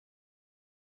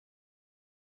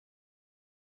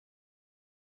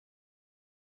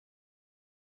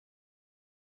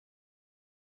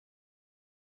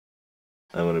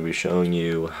I'm going to be showing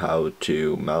you how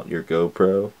to mount your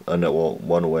GoPro,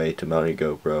 one way to mount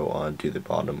your GoPro onto the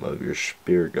bottom of your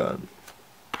spear gun.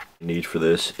 What you need for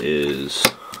this is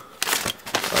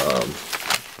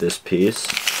this piece.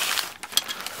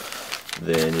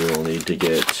 Then you will need to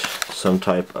get some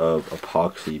type of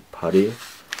epoxy putty,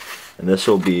 and this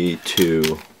will be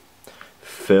to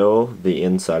fill the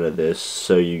inside of this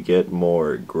so you get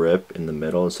more grip in the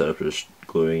middle instead of just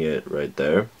gluing it right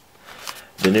there.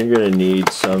 Then you're going to need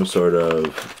some sort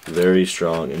of very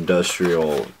strong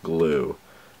industrial glue.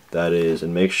 That is,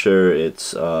 and make sure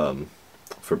it's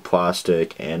for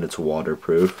plastic and it's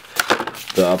waterproof.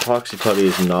 The epoxy putty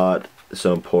is not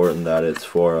so important that it's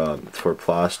for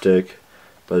plastic,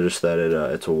 but just that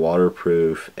it's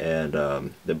waterproof and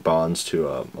it bonds to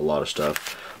a lot of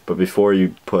stuff. But before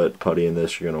you put putty in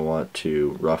this, you're going to want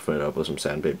to roughen it up with some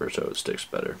sandpaper so it sticks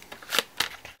better.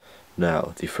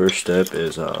 Now, the first step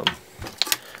is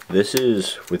this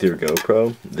is with your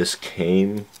GoPro. This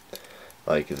came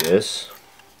like this,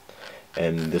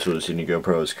 and this was in your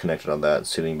GoPro is connected on that,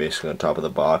 sitting basically on top of the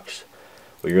box.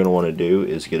 What you're going to want to do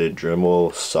is get a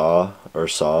Dremel saw,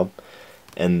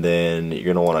 and then you're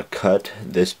going to want to cut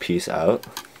this piece out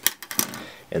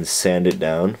and sand it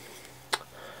down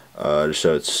just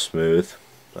so it's smooth.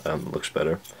 Looks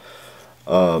better.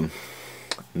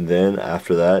 Then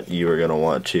after that, you are going to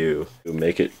want to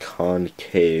make it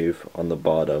concave on the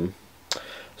bottom.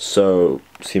 So,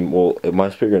 see, well, my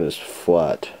spear gun is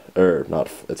flat, or not,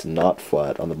 it's not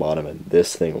flat on the bottom, and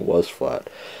this thing was flat.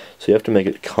 So you have to make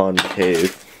it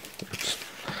concave.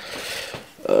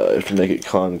 You have to make it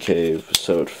concave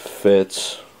so it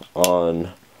fits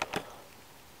on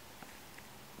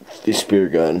the spear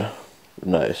gun.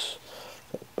 Nice.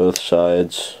 Both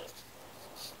sides.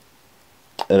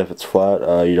 And if it's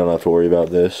flat, you don't have to worry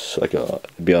about this. Like it'd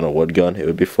be on a wood gun, it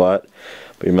would be flat.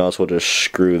 But you might as well just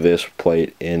screw this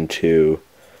plate into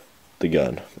the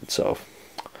gun itself.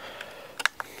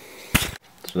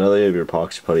 So now that you have your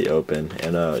epoxy putty open,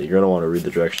 and you're going to want to read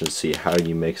the directions to see how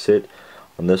you mix it.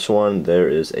 On this one, there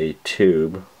is a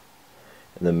tube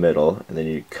in the middle, and then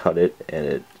you cut it, and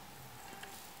there's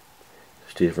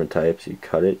two different types. You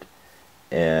cut it,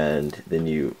 and then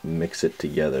you mix it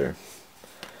together.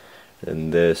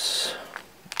 And this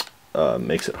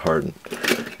makes it harden.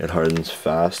 It hardens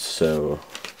fast, so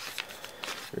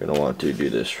you're going to want to do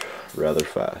this rather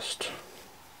fast.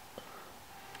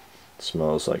 It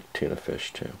smells like tuna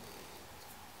fish too.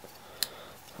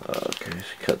 Okay,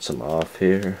 so cut some off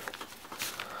here.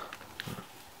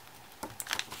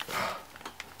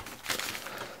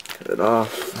 Cut it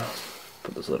off.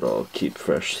 Put this little keep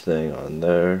fresh thing on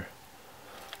there,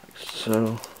 like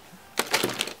so.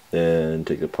 Then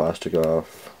take the plastic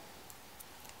off,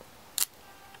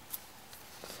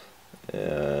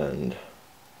 and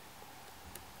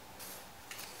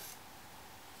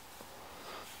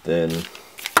then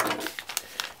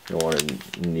you want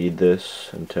to knead this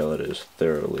until it is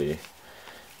thoroughly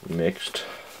mixed.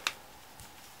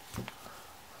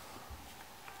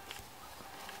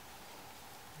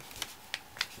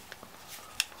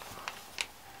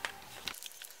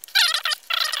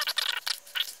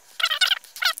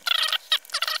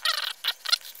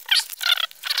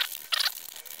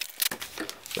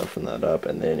 Roughen that up,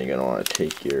 and then you're going to want to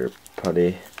take your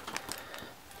putty,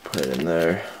 put it in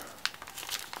there.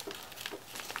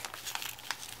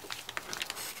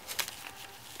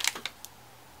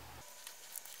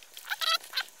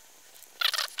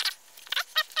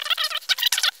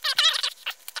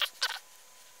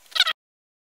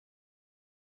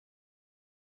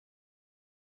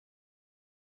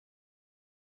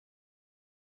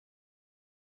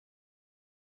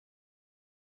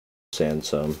 Sand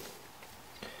some.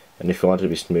 And if you want it to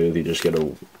be smooth, you just get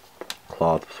a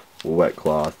cloth, wet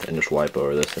cloth, and just wipe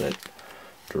over this, and it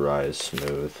dries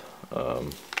smooth.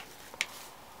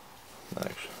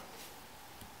 Actually,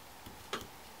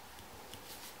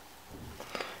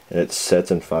 and it sets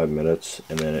in 5 minutes,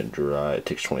 and then it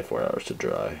takes 24 hours to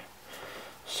dry.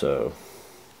 So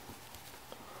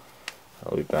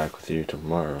I'll be back with you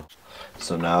tomorrow.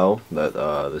 So now that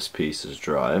this piece is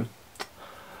dry,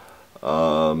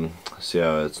 see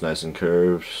how it's nice and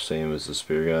curved, same as the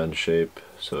spear gun shape,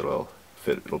 so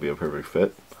it'll be a perfect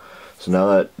fit. So now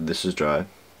that this is dry,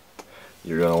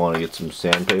 you're going to want to get some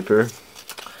sandpaper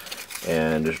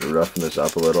and just roughen this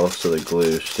up a little so the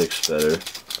glue sticks better,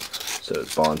 so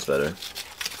it bonds better.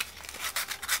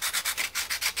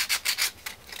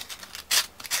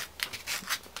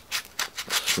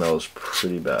 It smells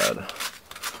pretty bad.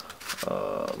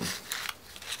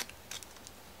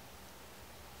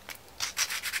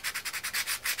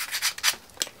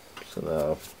 So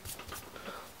now,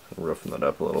 roughen that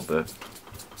up a little bit.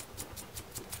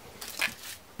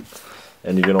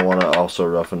 And you're gonna want to also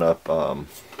roughen up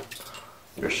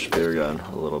your spear gun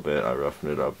a little bit. I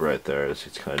roughened it up right there.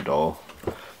 It's kind of dull,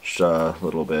 just a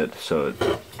little bit, so it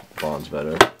bonds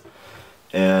better.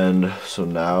 And so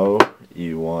now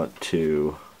you want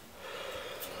to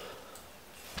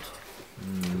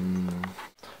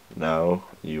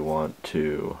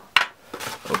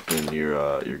open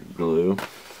your glue.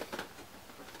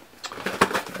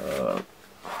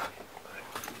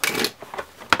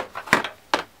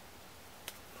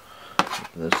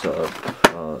 This up.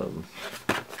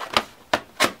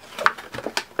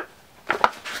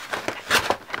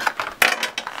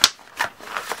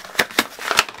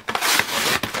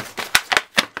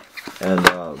 And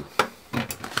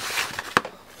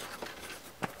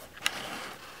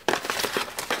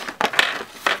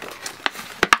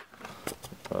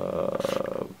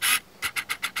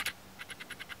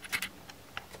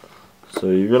so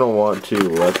you're gonna want to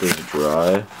let this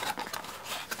dry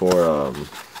for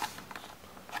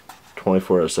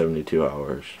 24 to 72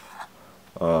 hours.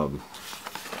 And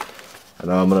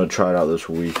I'm gonna try it out this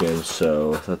weekend,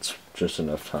 so that's just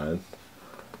enough time.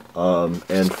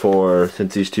 And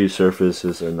since these two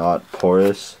surfaces are not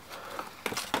porous,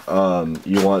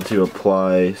 you want to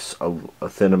apply a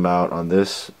thin amount on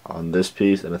this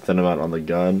piece and a thin amount on the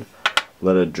gun.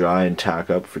 Let it dry and tack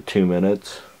up for 2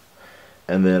 minutes,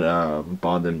 and then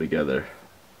bond them together.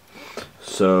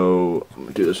 So I'm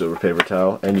gonna do this over paper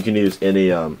towel, and you can use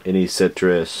any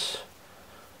citrus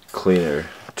cleaner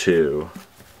to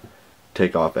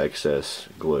take off excess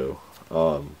glue.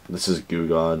 This is Goo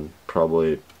Gone,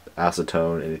 probably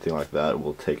acetone, anything like that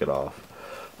will take it off.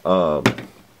 Now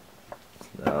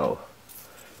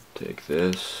take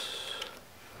this,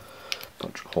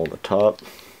 punch a hole in the top,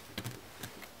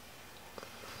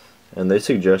 and they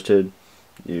suggested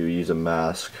you use a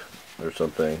mask or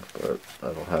something, but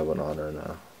I don't have one on right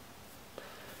now.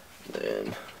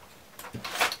 Then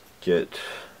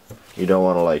you don't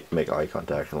want to like make eye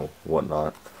contact and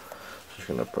whatnot. Just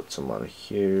gonna put some on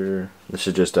here. This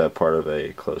is just a part of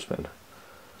a clothespin.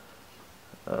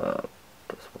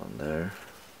 Put some on there.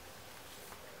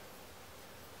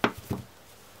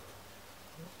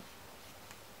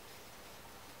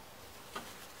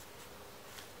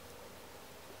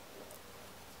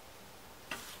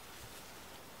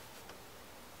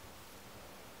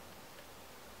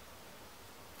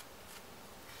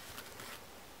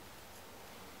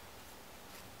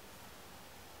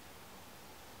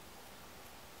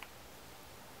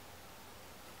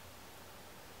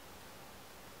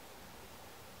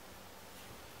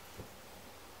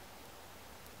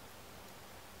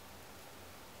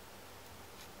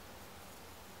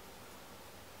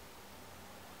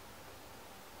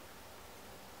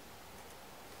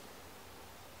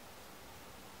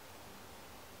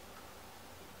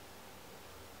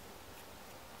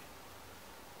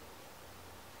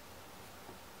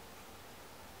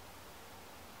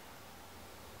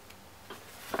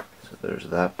 There's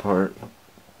that part.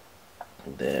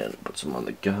 And then put some on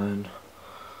the gun.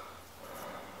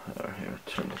 Here,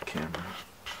 turn the camera.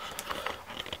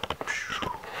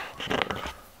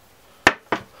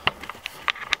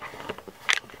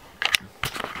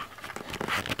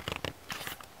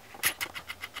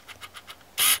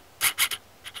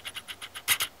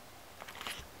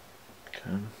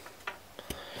 Okay.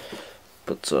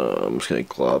 But I'm just gonna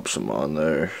glob some on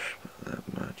there. Not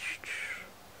that much.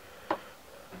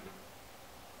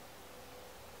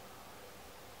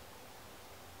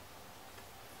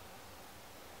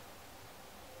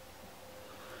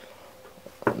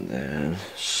 And then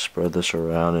spread this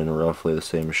around in roughly the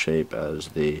same shape as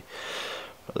the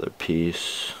other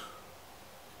piece.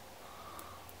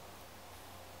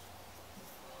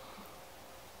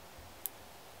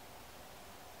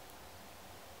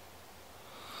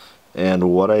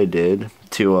 And what I did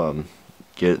to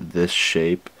get this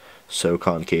shape so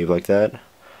concave like that,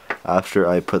 after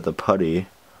I put the putty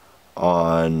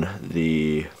on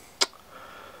the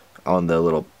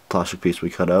little plastic piece we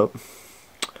cut out,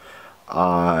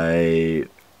 I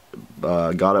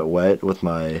got it wet with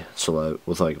my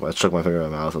saliva, I stuck my finger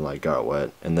in my mouth and like got it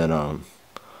wet, and then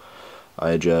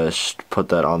I just put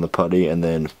that on the putty and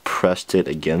then pressed it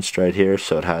against right here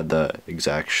so it had the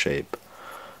exact shape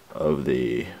of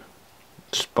the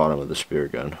bottom of the spear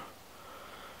gun.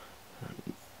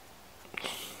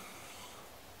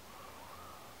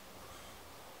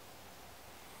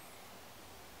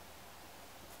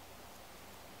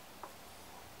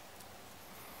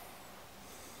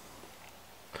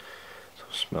 So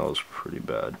it smells pretty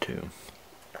bad too.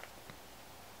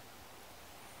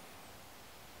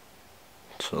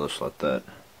 So let's let that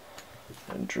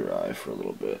dry for a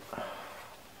little bit.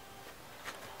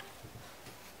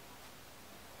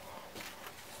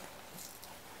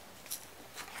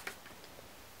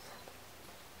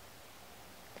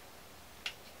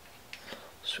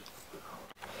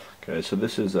 Okay, so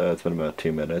this is it's been about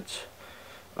 2 minutes.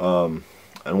 And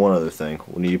one other thing,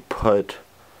 when you put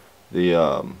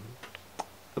the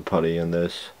putty in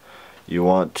this, you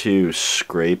want to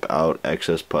scrape out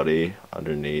excess putty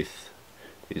underneath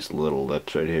these little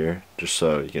lips right here, just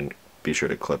so you can be sure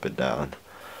to clip it down.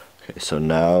 Okay, so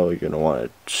now you're going to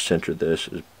want to center this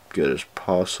as good as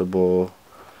possible.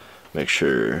 Make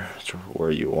sure it's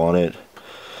where you want it.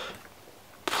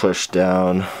 Push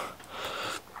down.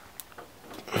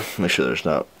 Make sure there's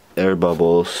not air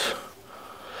bubbles.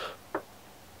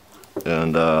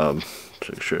 And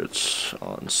make sure it's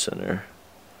on center.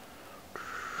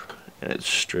 And it's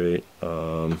straight.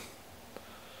 So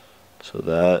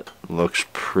that looks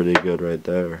pretty good right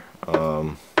there.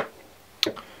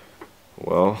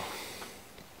 Well,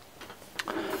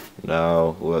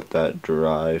 now let that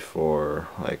dry for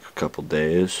like a couple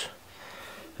days,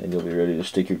 and you'll be ready to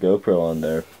stick your GoPro on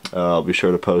there. I'll be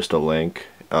sure to post a link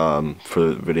for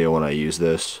the video when I use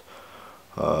this,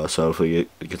 so hopefully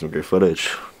you get some great footage.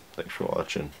 Thanks for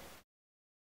watching.